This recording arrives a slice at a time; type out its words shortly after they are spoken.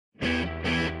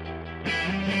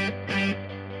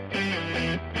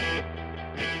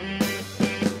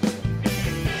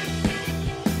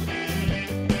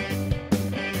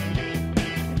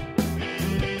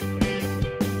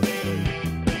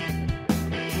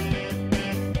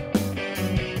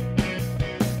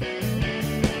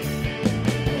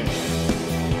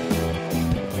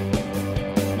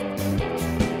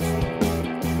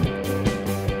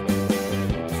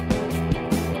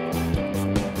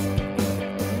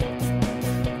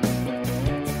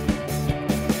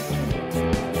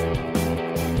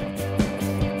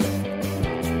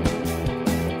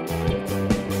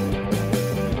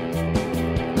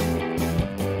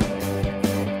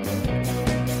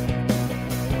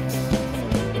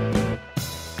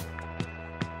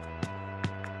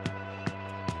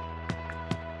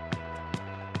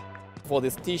for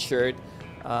this T-shirt,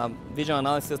 visual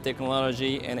analysis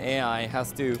technology and AI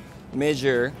has to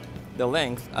measure the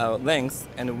length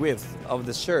and width of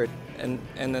the shirt, and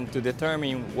then to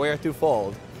determine where to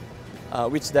fold,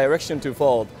 which direction to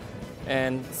fold,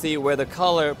 and see where the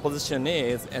collar position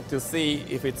is, and to see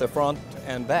if it's a front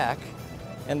and back.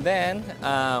 And then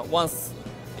once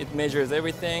it measures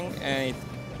everything, and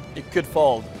it could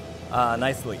fold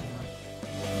nicely.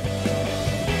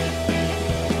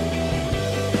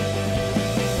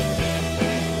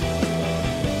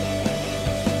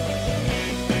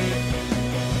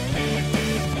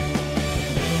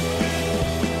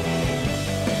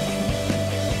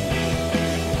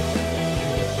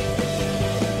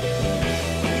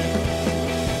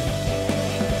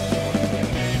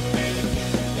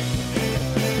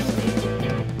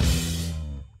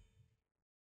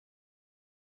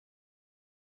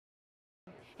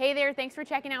 Hey there, thanks for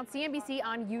checking out CNBC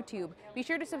on YouTube. Be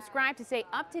sure to subscribe to stay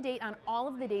up to date on all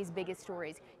of the day's biggest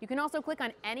stories. You can also click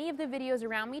on any of the videos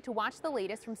around me to watch the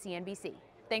latest from CNBC.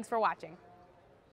 Thanks for watching.